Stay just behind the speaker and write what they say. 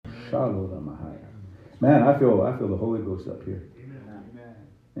Man, I feel the Holy Ghost up here.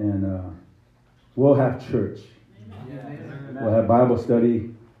 And we'll have church. We'll have Bible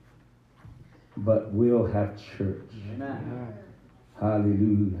study. But we'll have church.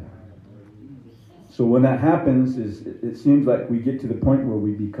 Hallelujah. So when that happens, it seems like we get to the point where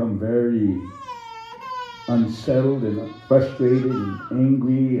we become very unsettled and frustrated and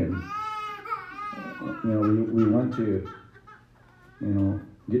angry, and we want to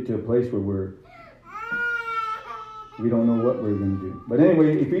get to a place where we don't know what we're going to do. But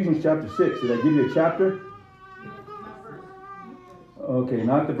anyway, Ephesians chapter 6. Did I give you a chapter? Okay,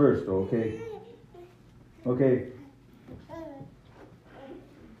 not the verse though. Okay.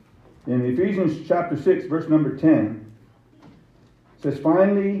 In Ephesians chapter 6, verse number 10, it says,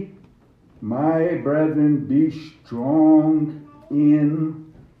 "Finally, my brethren, be strong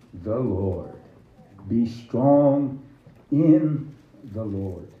in the Lord." Be strong in the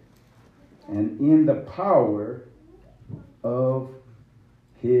Lord and in the power of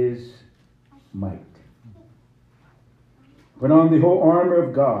his might. Put on the whole armor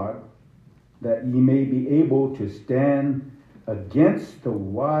of God, that ye may be able to stand against the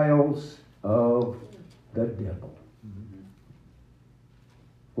wiles of the devil.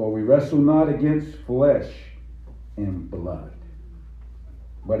 For we wrestle not against flesh and blood,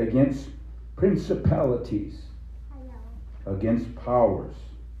 but against principalities, against powers,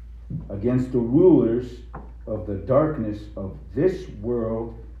 against the rulers of the darkness of this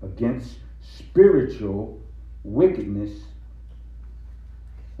world, against spiritual wickedness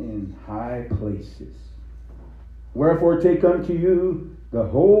in high places. Wherefore take unto you the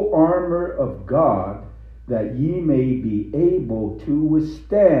whole armor of God, that ye may be able to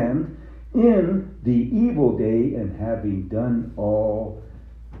withstand in the evil day, and having done all,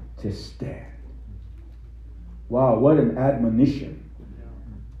 to stand. Wow, what an admonition.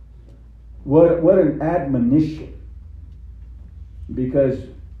 What an admonition. Because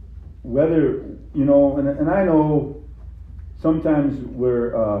whether, and I know sometimes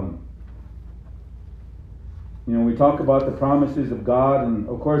we talk about the promises of God, and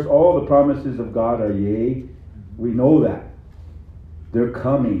of course all the promises of God are yea. We know that. They're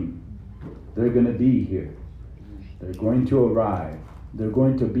coming. They're going to be here. They're going to arrive. They're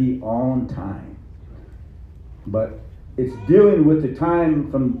going to be on time. But it's dealing with the time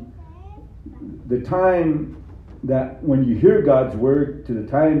from the time that when you hear God's word to the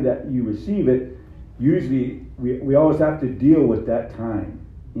time that you receive it. Usually we always have to deal with that time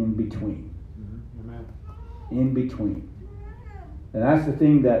in between. In between. And that's the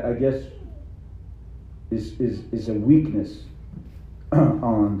thing that I guess is a weakness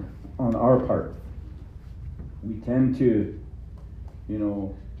on our part. We tend to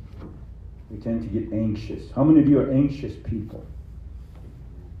get anxious. How many of you are anxious people?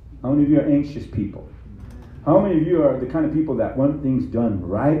 How many of you are anxious people? How many of you are the kind of people that want things done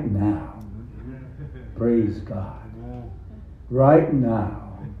right now? Praise God. Right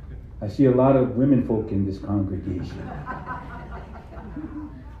now. I see a lot of women folk in this congregation.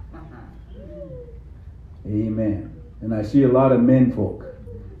 Amen. And I see a lot of men folk.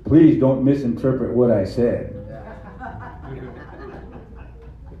 Please don't misinterpret what I said.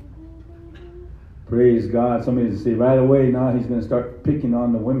 Praise God. Somebody say right away, now he's going to start picking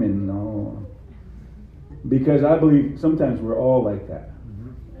on the women. No. Because I believe sometimes we're all like that.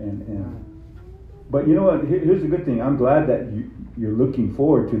 But you know what? Here's the good thing. I'm glad that you're looking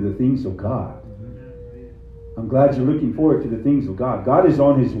forward to the things of God. I'm glad you're looking forward to the things of God. God is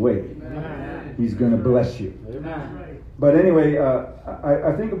on his way. He's going to bless you. But anyway,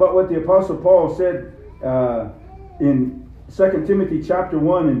 I think about what the Apostle Paul said in 2 Timothy chapter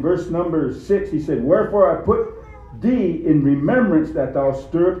 1 and verse number 6. He said, "Wherefore I put thee in remembrance, that thou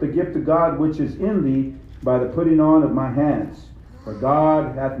stir up the gift of God which is in thee by the putting on of my hands. For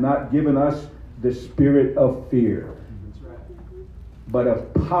God hath not given us the spirit of fear, but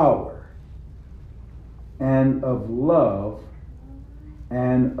of power and of love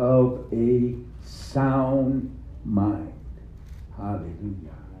and of a sound mind."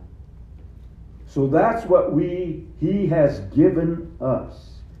 Hallelujah. So that's what he has given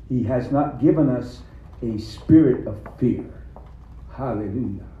us. He has not given us a spirit of fear.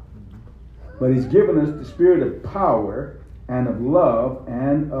 Hallelujah. But he's given us the spirit of power and of love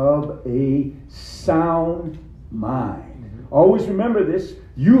and of a sound mind. Always remember this.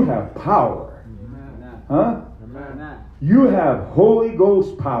 You have power. Huh? You have Holy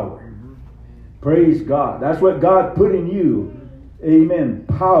Ghost power. Praise God. That's what God put in you. Amen.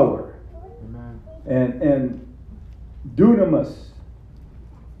 Power. And dunamis.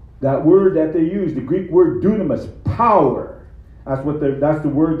 That word that they use, the Greek word dunamis, power. That's the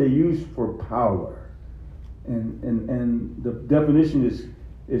word they use for power. And the definition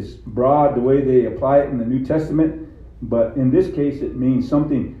is broad the way they apply it in the New Testament, but in this case it means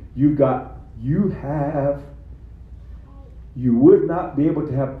something you would not be able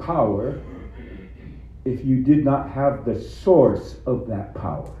to have power if you did not have the source of that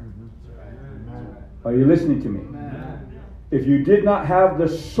power. Are you listening to me? If you did not have the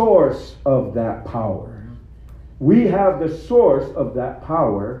source of that power, we have the source of that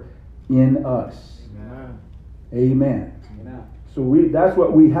power in us. Amen. So that's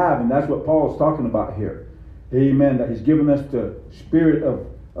what we have, and that's what Paul is talking about here. Amen. That he's given us the spirit of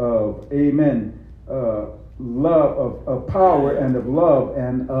love, of power, and of love,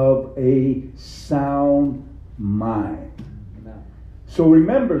 and of a sound mind. Amen. So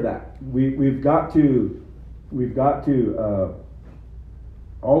remember that we've got to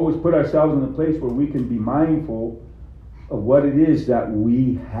always put ourselves in a place where we can be mindful of what it is that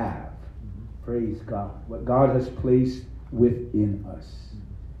we have. Praise God. What God has placed within us.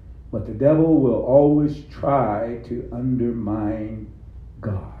 But the devil will always try to undermine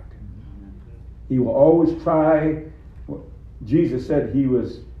God. He will always try. Jesus said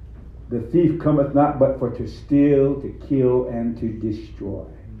the thief cometh not but for to steal, to kill, and to destroy.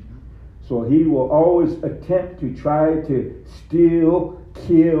 So he will always attempt to try to steal,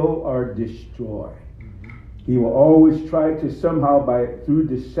 kill, or destroy. He will always try to somehow, through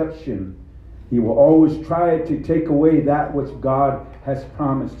deception, he will always try to take away that which God has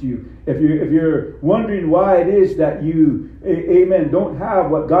promised you. If you're wondering why it is that you, amen, don't have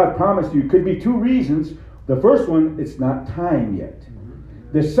what God promised you, could be two reasons. The first one, it's not time yet.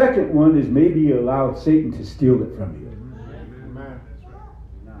 The second one is maybe you allowed Satan to steal it from you.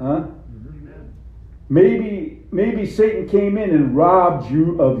 Huh? Maybe Satan came in and robbed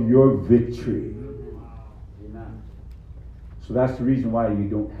you of your victory. So that's the reason why you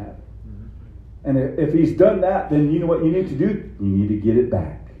don't have it. And if he's done that, then you know what you need to do? You need to get it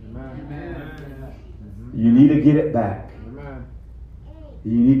back. You need to get it back.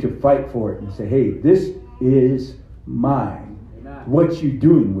 You need to fight for it and say, hey, this is mine. What you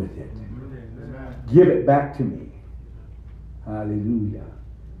doing with it? Give it back to me. Hallelujah.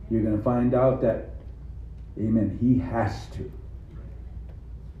 You're going to find out that, amen, he has to.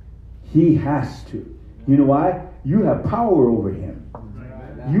 He has to. You know why? You have power over him.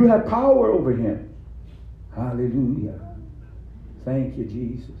 You have power over him. Hallelujah. Thank you,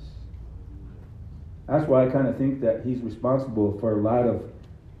 Jesus. That's why I kind of think that he's responsible for a lot of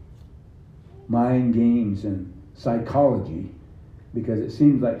mind games and psychology, because it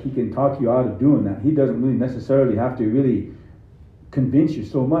seems like he can talk you out of doing that. He doesn't really necessarily have to really convince you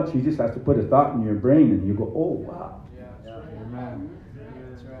so much. He just has to put a thought in your brain and you go, oh, wow. Amen.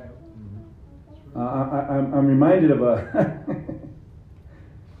 That's right. I'm reminded of a...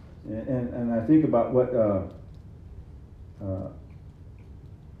 And I think about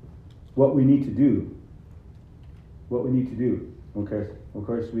what we need to do. What we need to do. Okay. Of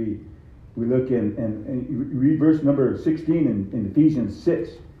course, we look and read verse number 16 in Ephesians 6.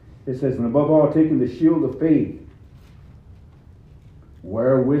 It says, and above all, taking the shield of faith,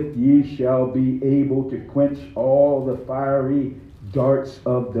 wherewith ye shall be able to quench all the fiery darts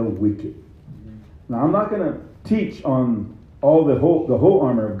of the wicked. Now, I'm not going to teach on all the whole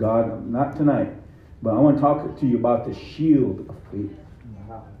armor of God, not tonight, but I want to talk to you about the shield of faith,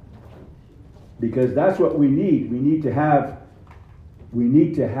 because that's what we need. We need to have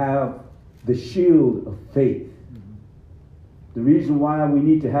the shield of faith. The reason why we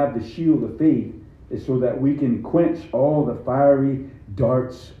need to have the shield of faith is so that we can quench all the fiery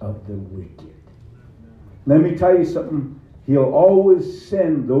darts of the wicked. Let me tell you something. He'll always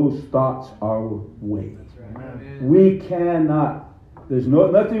send those thoughts our way. We cannot. There's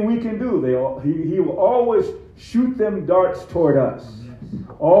nothing we can do. He will always shoot them darts toward us.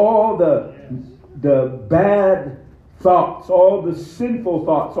 All the bad thoughts, all the sinful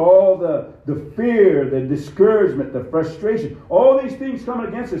thoughts, all the fear, the discouragement, the frustration, all these things coming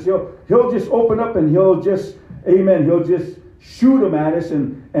against us. He'll just open up and he'll just shoot them at us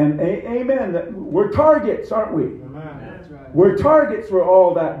and amen. We're targets, aren't we? That's right. We're targets for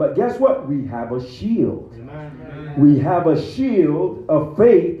all that. But guess what? We have a shield. We have a shield of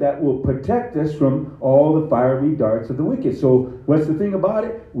faith that will protect us from all the fiery darts of the wicked. So what's the thing about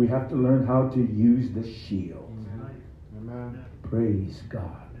it? We have to learn how to use the shield. Amen. Praise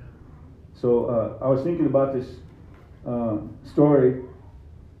God. So I was thinking about this story.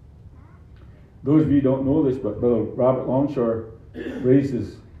 Those of you who don't know this, but Brother Robert Longshore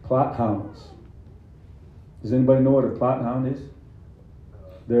raises Plott hounds. Does anybody know what a Plott hound is?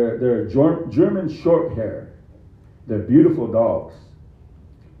 They're a German short hair. They're beautiful dogs.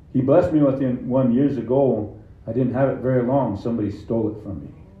 He blessed me with one years ago. I didn't have it very long. Somebody stole it from me.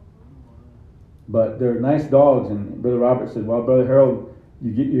 But they're nice dogs. And Brother Robert said, well, Brother Harold,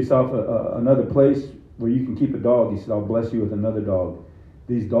 you get yourself another place where you can keep a dog. He said, I'll bless you with another dog.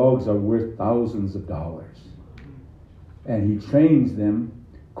 These dogs are worth thousands of dollars. And he trains them.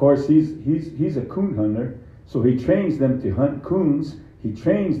 Of course, he's a coon hunter. So he trains them to hunt coons. He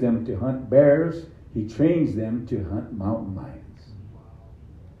trains them to hunt bears. He trains them to hunt mountain lions.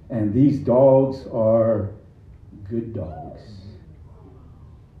 And these dogs are good dogs.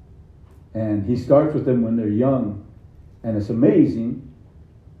 And he starts with them when they're young. And it's amazing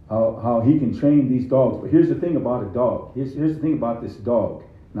how he can train these dogs. But here's the thing about a dog. Here's the thing about this dog.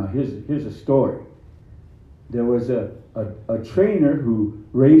 Now here's a story. There was a trainer who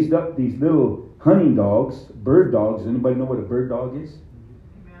raised up these little hunting dogs, bird dogs. Anybody know what a bird dog is?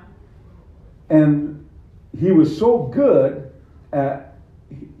 And he was so good at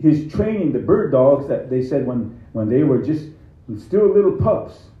his training the bird dogs that they said when they were just still little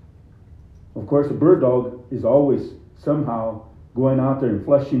pups. Of course, a bird dog is always somehow going out there and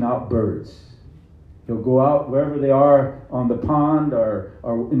flushing out birds. He'll go out wherever they are on the pond or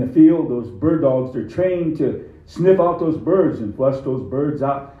in the field. Those bird dogs, they're trained to sniff out those birds and flush those birds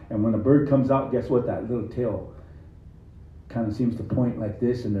out. And when a bird comes out, guess what? That little tail kind of seems to point like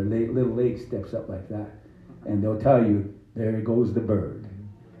this, and their little leg steps up like that. And they'll tell you, there goes the bird.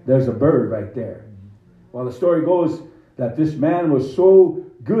 There's a bird right there. Well, the story goes that this man was so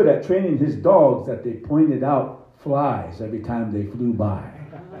good at training his dogs that they pointed out flies every time they flew by.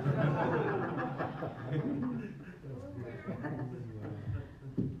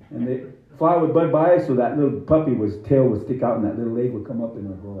 And the fly would bud by, so that little puppy tail would stick out and that little leg would come up and it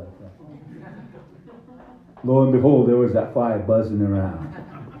would go like that. Lo and behold, there was that fly buzzing around.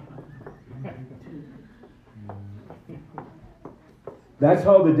 That's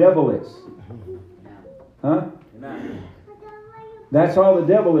how the devil is. Huh? That's how the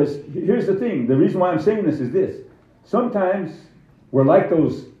devil is. Here's the thing. The reason why I'm saying this is this. Sometimes we're like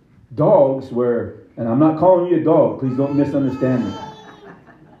those dogs where, and I'm not calling you a dog. Please don't misunderstand me.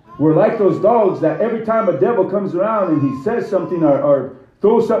 We're like those dogs that every time a devil comes around and he says something or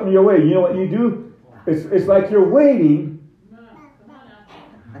throws something your way, you know what you do? It's like you're waiting.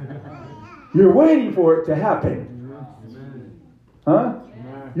 You're waiting for it to happen. Huh?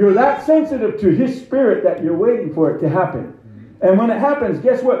 You're that sensitive to his spirit that you're waiting for it to happen. And when it happens,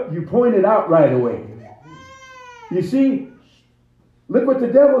 guess what? You point it out right away. You see? Look what the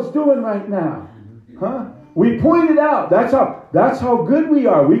devil's doing right now. Huh? We point it out. That's how good we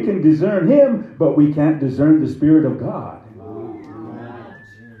are. We can discern him, but we can't discern the Spirit of God.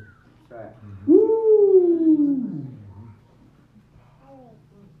 Woo.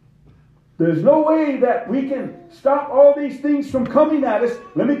 There's no way that we can stop all these things from coming at us.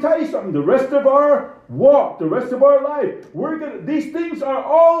 Let me tell you something. The rest of our walk, the rest of our life, these things are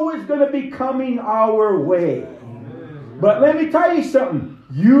always going to be coming our way. But let me tell you something.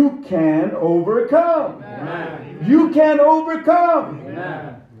 You can overcome. Amen. You can overcome.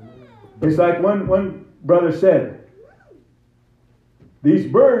 Amen. It's like one brother said, these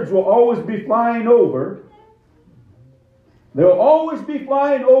birds will always be flying over. They'll always be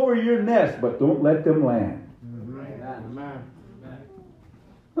flying over your nest, but don't let them land. Amen.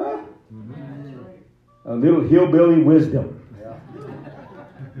 Huh? A little hillbilly wisdom.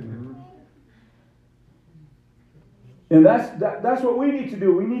 And that's what we need to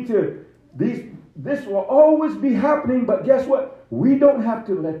do. We need to, this will always be happening, but guess what? We don't have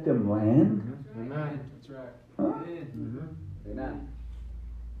to let them land. Amen. That's right. Huh? Amen.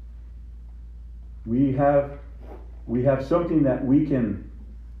 We have something that we can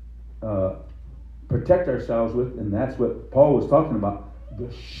protect ourselves with, and that's what Paul was talking about,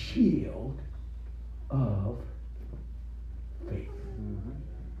 the shield of faith.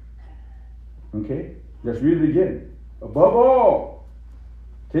 Okay? Let's read it again. Above all,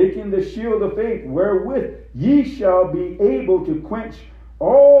 taking the shield of faith, wherewith ye shall be able to quench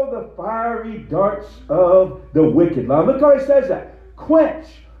all the fiery darts of the wicked. Now look how he says that. Quench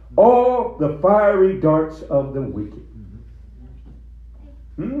all the fiery darts of the wicked.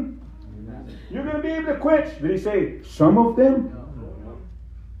 You're going to be able to quench. Did he say some of them?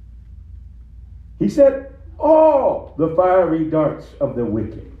 He said all the fiery darts of the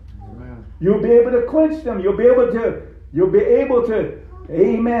wicked. You'll be able to quench them. You'll be able to,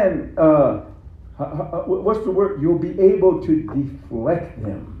 amen. What's the word? You'll be able to deflect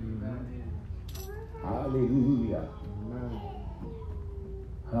them. Hallelujah.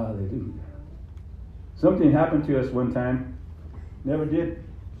 Hallelujah. Something happened to us one time. Never did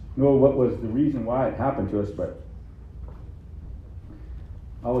know what was the reason why it happened to us, but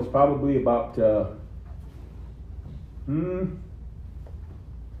I was probably about,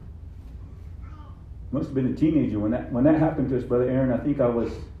 must have been a teenager when that happened to us, Brother Aaron. I think I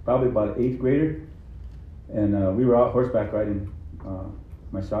was probably about an 8th grader, and we were out horseback riding,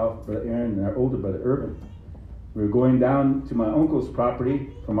 myself, Brother Aaron, and our older brother Urban. We were going down to my uncle's property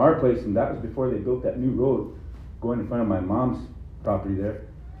from our place, and that was before they built that new road going in front of my mom's property there.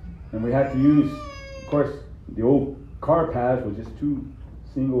 And we had to use, of course, the old car paths was just two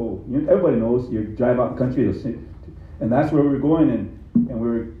single, everybody knows, you drive out in the country, and that's where we were going, and we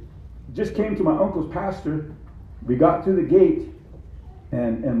were, just came to my uncle's pasture. We got through the gate,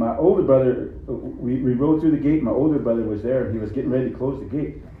 and my older brother, we rode through the gate, my older brother was there, he was getting ready to close the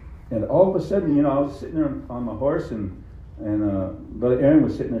gate. And all of a sudden, I was sitting there on my horse, and Brother Aaron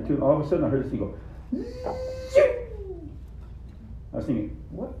was sitting there too. All of a sudden, I heard this thing go, Shoo! I was thinking,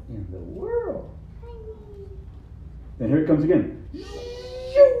 what in the world? And here it comes again.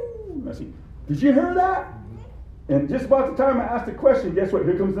 Shoo! I was thinking, did you hear that? And just about the time I asked the question, guess what?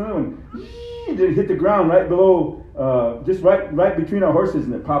 Here comes another one. It hit the ground right below, just right between our horses,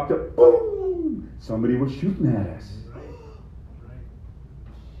 and it popped up. Boom! Somebody was shooting at us.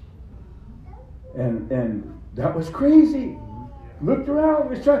 And that was crazy. Looked around,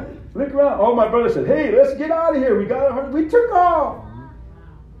 look around. All my brothers said, hey, let's get out of here. We got our, we took off.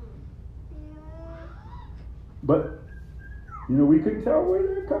 But, we couldn't tell where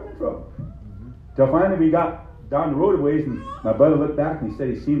they were coming from. Till finally we got down the road a ways, and my brother looked back and he said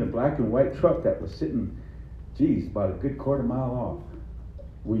he seen the black and white truck that was sitting, about a good quarter mile off.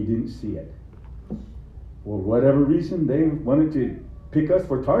 We didn't see it. For whatever reason, they wanted to pick us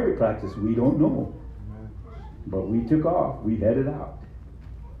for target practice. We don't know. But we took off. We headed out.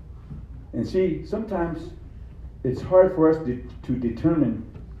 And see, sometimes it's hard for us to determine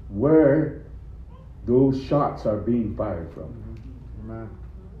where those shots are being fired from. Amen.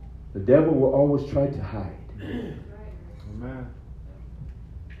 The devil will always try to hide. Amen.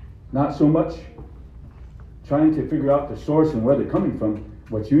 Not so much trying to figure out the source and where they're coming from.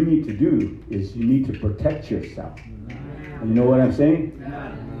 What you need to do is you need to protect yourself. And you know what I'm saying?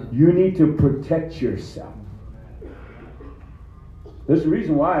 You need to protect yourself. There's a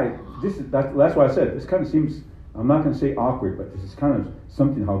reason why that's why I said this kind of seems, I'm not going to say awkward, but this is kind of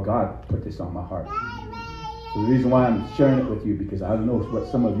something how God put this on my heart. So the reason why I'm sharing it with you, because I don't know what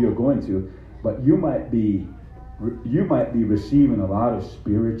some of you are going through, but you might be receiving a lot of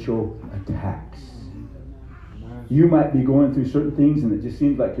spiritual attacks. You might be going through certain things, and it just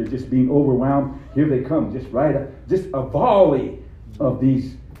seems like you're just being overwhelmed. Here they come, just a volley of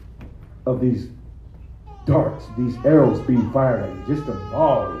these darts, these arrows being fired at you, just a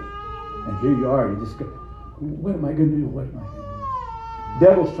volley. And here you are, you just go, what am I going to do? What am I going to do?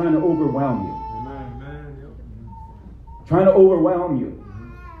 Devil's trying to overwhelm you. Trying to overwhelm you.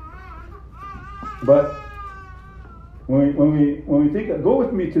 But when we think, go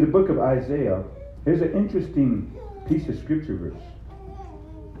with me to the book of Isaiah. Here's an interesting piece of scripture verse.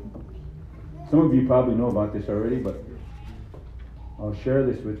 Some of you probably know about this already, but I'll share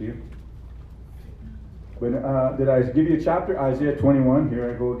this with you. But did I give you a chapter? Isaiah 21. Here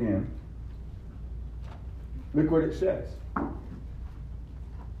I go again. Look what it says.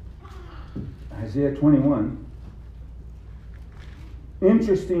 Isaiah 21.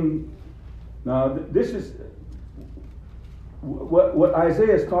 Interesting. Now, this is what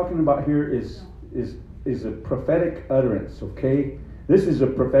Isaiah is talking about here is a prophetic utterance, okay? This is a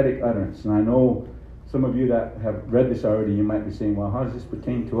prophetic utterance. And I know some of you that have read this already, you might be saying, well, how does this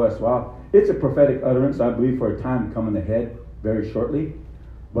pertain to us? Well, it's a prophetic utterance, I believe, for a time coming ahead very shortly.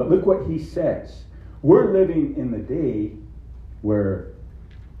 But look what he says. We're living in the day where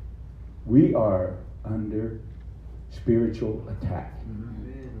we are under spiritual attack.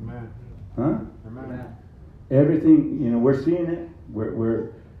 Amen. Huh? Amen. Everything, we're seeing it.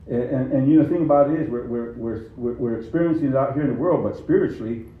 And the thing about it is we're experiencing it out here in the world, but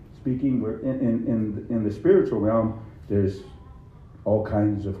spiritually speaking, we're in the spiritual realm. There's all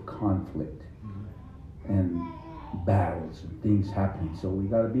kinds of conflict and battles and things happening. So we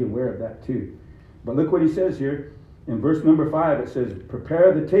got to be aware of that too. But look what he says here in verse number 5. It says,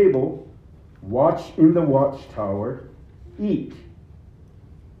 "Prepare the table, watch in the watchtower, eat,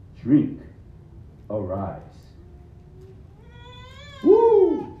 drink, arise."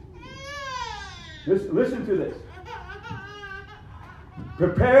 Woo! Listen to this.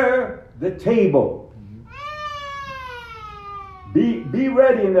 Prepare the table. Be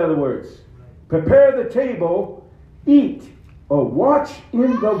ready, in other words. Prepare the table, eat, or watch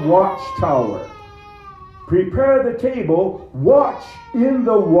in the watchtower. Prepare the table, watch in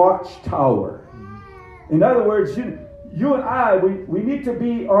the watchtower. In other words, you and I, we need to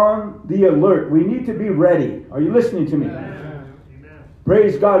be on the alert. We need to be ready. Are you listening to me? Amen.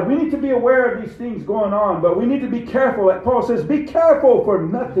 Praise God. We need to be aware of these things going on, but we need to be careful. Like Paul says, be careful for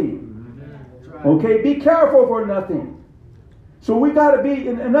nothing. Okay? Be careful for nothing. So we got to be,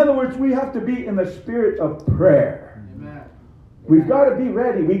 in other words, we have to be in the spirit of prayer. Amen. We've got to be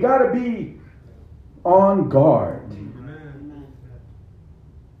ready. We got to be on guard. Amen.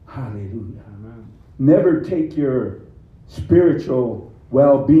 Hallelujah. Amen. Never take your spiritual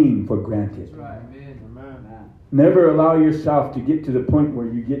well-being for granted. That's right. Amen. Amen. Never allow yourself to get to the point where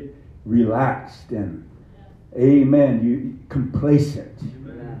you get relaxed and, amen, you complacent.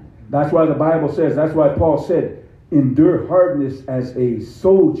 Amen. That's why the Bible says, that's why Paul said, endure hardness as a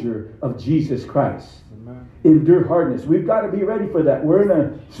soldier of Jesus Christ. Amen. Endure hardness. We've got to be ready for that. We're in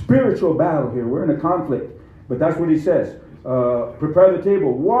a spiritual battle here. We're in a conflict. But that's what he says. Prepare the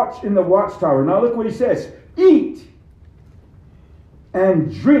table. Watch in the watchtower. Now look what he says. Eat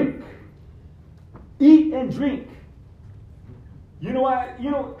and drink. Eat and drink. You know what?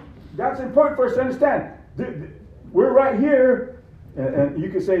 You know, that's important for us to understand. We're right here, and you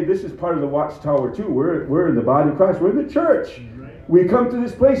could say this is part of the watchtower too. We're in the body of Christ. We're in the church. We come to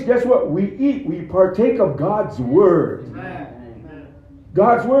this place. Guess what? We eat. We partake of God's word. Amen.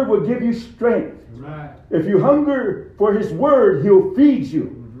 God's word will give you strength. Right. If you hunger for His word, He'll feed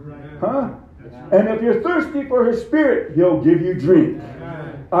you. Huh? And if you're thirsty for His Spirit, He'll give you drink.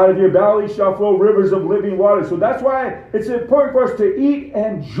 Out of your belly shall flow rivers of living water. So that's why it's important for us to eat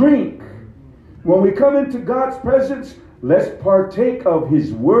and drink. When we come into God's presence, let's partake of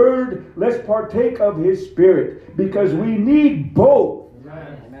His word. Let's partake of His Spirit. Because we need both.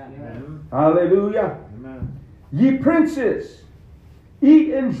 Amen. Hallelujah. Amen. Ye princes,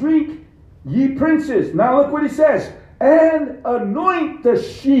 eat and drink, ye princes. Now look what he says. And anoint the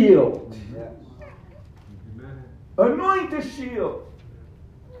shield. Yes. Amen. Anoint the shield.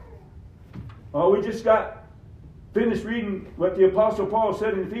 Oh, we just got finished reading what the Apostle Paul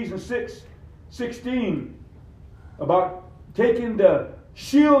said in Ephesians 6:16 about taking the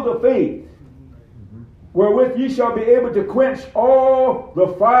shield of faith, wherewith ye shall be able to quench all the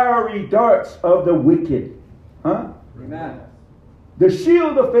fiery darts of the wicked. Huh? Amen. The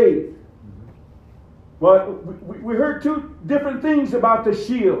shield of faith. Well, we heard two different things about the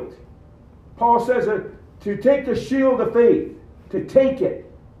shield. Paul says to take the shield of faith, to take it,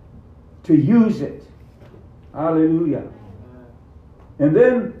 to use it. Hallelujah. And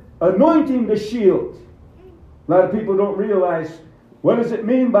then anointing the shield. A lot of people don't realize, what does it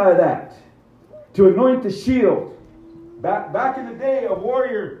mean by that? To anoint the shield. Back in the day, a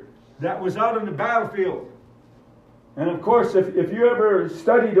warrior that was out on the battlefield. And of course, if you ever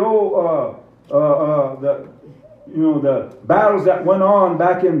studied the battles that went on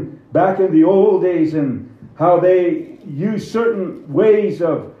back in the old days, and how they used certain ways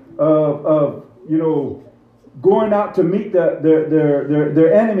of going out to meet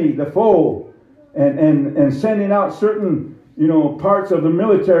their enemy, the foe, and sending out certain parts of the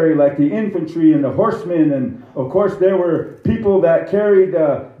military, like the infantry and the horsemen, and of course there were people that carried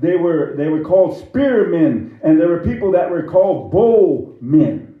they were called spearmen, and there were people that were called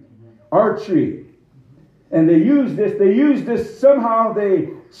bowmen, archery. And they used this somehow they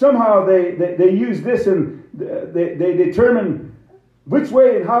used this, and they determined which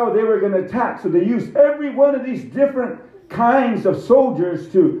way and how they were going to attack. So they used every one of these different kinds of soldiers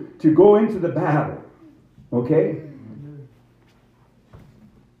to go into the battle. Okay?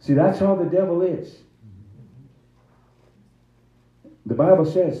 See, that's how the devil is. The Bible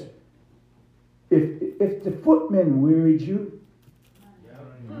says, if the footmen wearied you,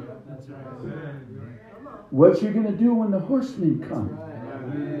 That's right. what you going to do when the horsemen come?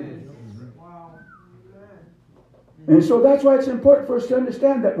 And so that's why it's important for us to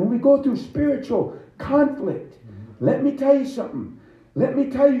understand that when we go through spiritual conflict, let me tell you something. Let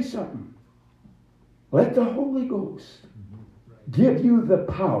the Holy Ghost give you the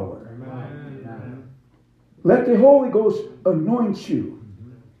power. Amen. Let the Holy Ghost anoint you.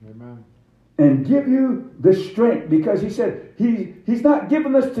 Amen. And give you the strength. Because he said he's not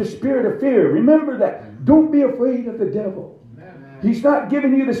giving us the spirit of fear. Remember that. Don't be afraid of the devil. He's not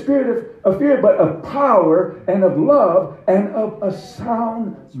giving you the spirit of fear, but of power and of love and of a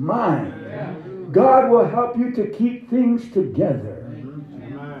sound mind. God will help you to keep things together.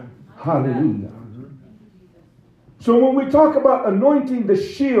 Amen. Hallelujah. So when we talk about anointing the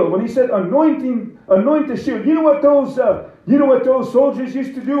shield, when he said anoint the shield, you know what those soldiers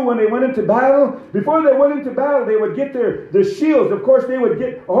used to do when they went into battle? Before they went into battle, they would get their shields. Of course, they would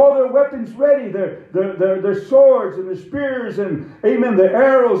get all their weapons ready, their swords and their spears and, amen, their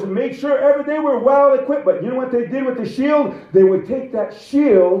arrows, and make sure they were well equipped. But you know what they did with the shield? They would take that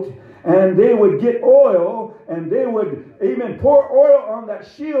shield and they would get oil and they would, amen, pour oil on that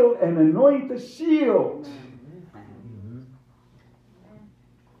shield and anoint the shield.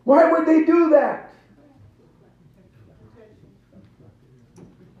 Why would they do that?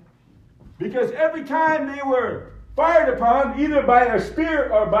 Because every time they were fired upon, either by a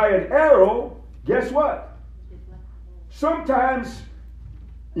spear or by an arrow, guess what? Sometimes,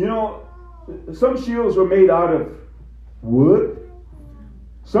 some shields were made out of wood.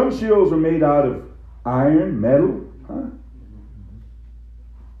 Some shields were made out of iron, metal.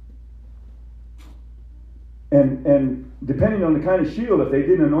 And depending on the kind of shield, if they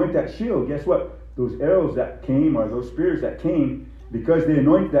didn't anoint that shield, guess what? Those arrows that came, or those spears that came, because they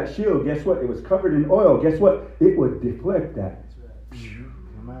anointed that shield, guess what? It was covered in oil. Guess what? It would deflect that.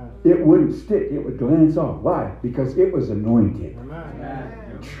 It wouldn't stick. It would glance off. Why? Because it was anointed.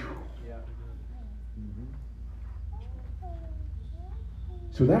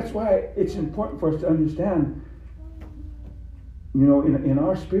 So that's why it's important for us to understand, in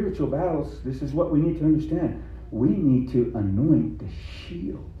our spiritual battles, this is what we need to understand. We need to anoint the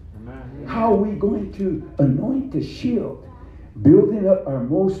shield. Amen. How are we going to anoint the shield? Building up our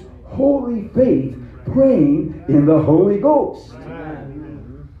most holy faith, praying in the Holy Ghost.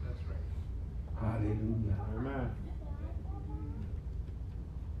 Amen. Hallelujah. Amen.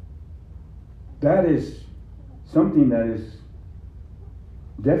 That is something that is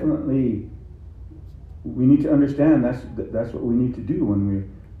definitely, we need to understand. That's what we need to do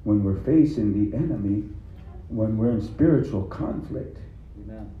when we're facing the enemy, when we're in spiritual conflict.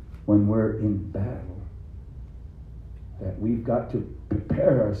 Amen. When we're in battle. That we've got to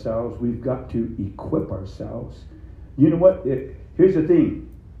prepare ourselves. We've got to equip ourselves. You know what? Here's the thing.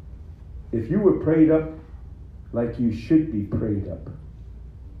 If you were prayed up like you should be prayed up,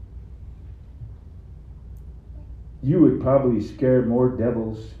 you would probably scare more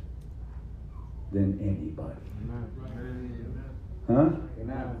devils than anybody. Huh?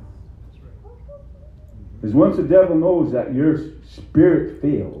 Amen. Because once the devil knows that your spirit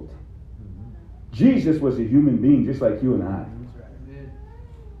failed, Jesus was a human being just like you and I.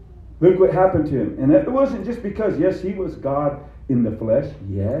 Look what happened to him. And it wasn't just because, yes, he was God in the flesh.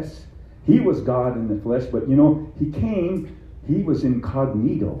 Yes, he was God in the flesh. But, he was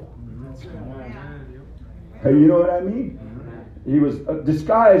incognito. Hey, you know what I mean? He was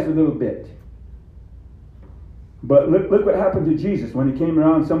disguised a little bit. But look what happened to Jesus. When he came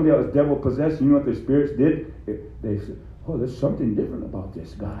around somebody that was devil possessed, you know what their spirits did? They said, oh, there's something different about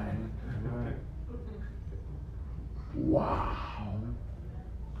this guy. Wow.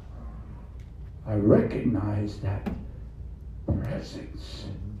 I recognize that presence.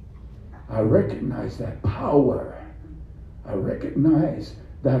 I recognize that power. I recognize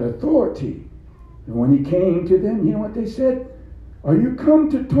that authority. And when he came to them, you know what they said? Are you come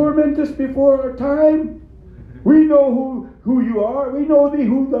to torment us before our time? We know who you are. We know thee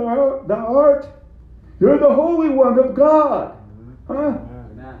who thou art. You're the Holy One of God. Huh?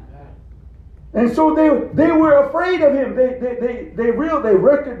 And so they were afraid of him. They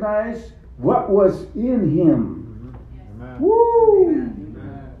recognized what was in him. Woo!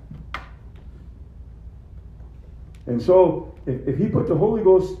 And so if he put the Holy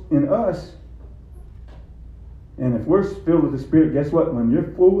Ghost in us, and if we're filled with the Spirit, guess what? When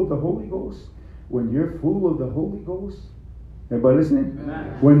you're full of the Holy Ghost, everybody listening?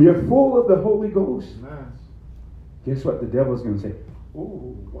 Amen. When you're full of the Holy Ghost, amen, guess what? The devil's going to say,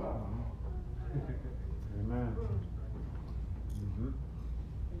 oh, wow. Amen.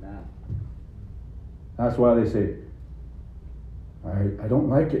 Amen. That's why they say, I don't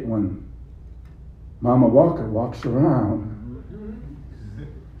like it when Mama Walker walks around.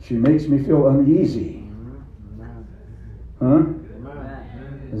 She makes me feel uneasy. Huh?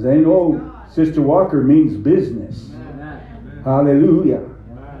 Because they know Sister Walker means business. Amen. Hallelujah.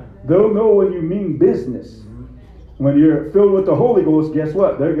 Amen. They'll know when you mean business. When you're filled with the Holy Ghost, guess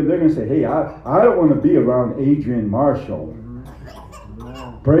what? They're going to say, hey, I don't want to be around Adrian Marshall.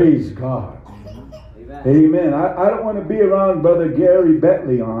 Amen. Praise God. Amen. Amen. I don't want to be around Brother Gary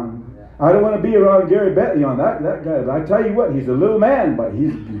Betleon. I don't want to be around Gary Betleon. That guy, I tell you what, he's a little man, but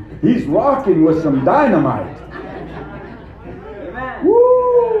he's rocking with some dynamite. Amen. Woo!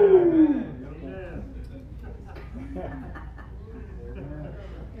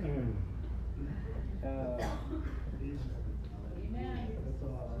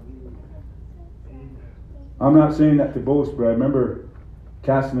 I'm not saying that to boast, but I remember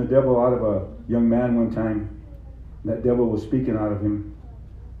casting the devil out of a young man one time. That devil was speaking out of him.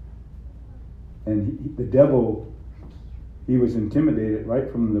 And the devil, he was intimidated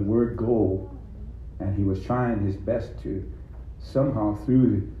right from the word go. And he was trying his best to somehow,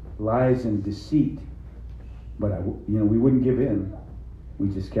 through lies and deceit. But we wouldn't give in. We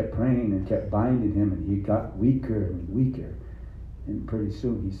just kept praying and kept binding him, and he got weaker and weaker. And pretty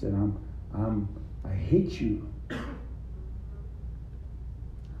soon he said, I hate you.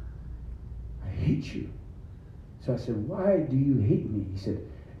 I hate you. So I said, why do you hate me? He said,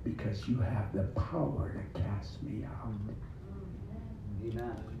 because you have the power to cast me out.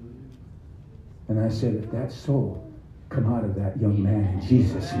 Amen. And I said, if that's so, come out of that young man in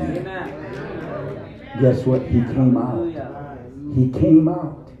Jesus' name. Amen. Guess what? He came out. Hallelujah. He came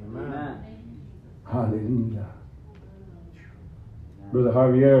out. Amen. Hallelujah. Brother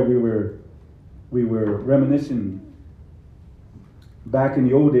Javier, we were reminiscing back in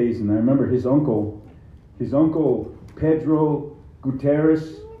the old days, and I remember his uncle Pedro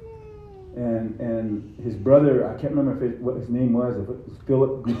Gutierrez, and his brother, I can't remember what his name was, if it was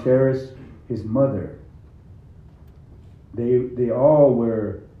Philip Gutierrez, his mother. They all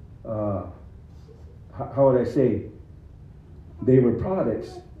were, how would I say, they were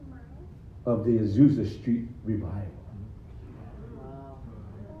products of the Azusa Street revival.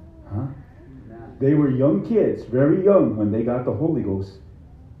 Huh? They were young kids, very young, when they got the Holy Ghost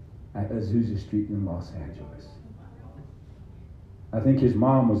at Azusa Street in Los Angeles. I think his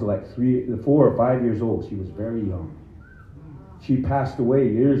mom was like 4 or 5 years old. She was very young. She passed away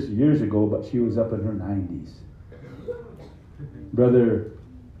years ago, but she was up in her 90s. Brother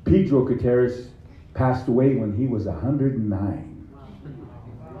Pedro Gutierrez passed away when he was 109.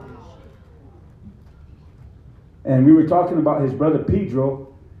 And we were talking about his brother Pedro,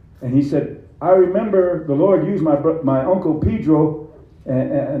 and he said, I remember the Lord used my uncle Pedro,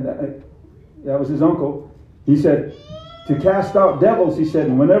 and that was his uncle. He said, to cast out devils, he said,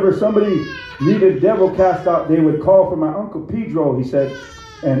 and whenever somebody needed a devil cast out, they would call for my uncle Pedro, he said.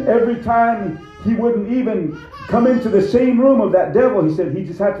 And every time he wouldn't even come into the same room of that devil, he said, he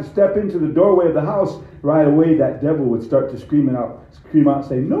just had to step into the doorway of the house. Right away, that devil would start to scream out and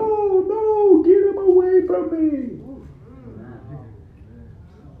say, no, get him away from me.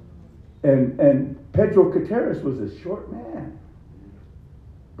 And Pedro Gutierrez was a short man,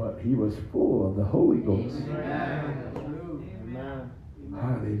 but he was full of the Holy Ghost. Amen.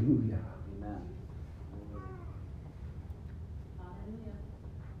 Hallelujah.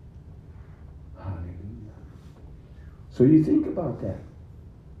 Hallelujah. So you think about that.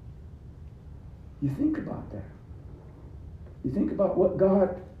 You think about that. You think about what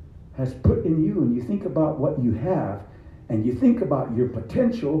God has put in you, and you think about what you have, and you think about your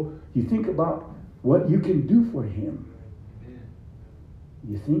potential. You think about what you can do for Him.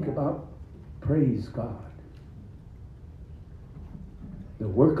 You think about, praise God, the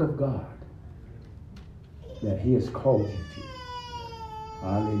work of God that He has called you to.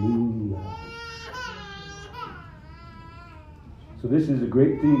 Hallelujah. So this is a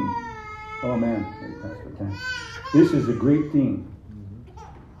great thing. Oh man, Pastor Ken. This is a great thing.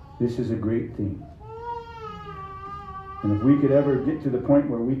 This is a great thing. And if we could ever get to the point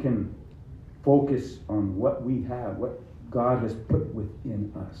where we can focus on what we have, what God has put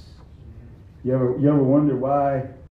within us. You ever wonder why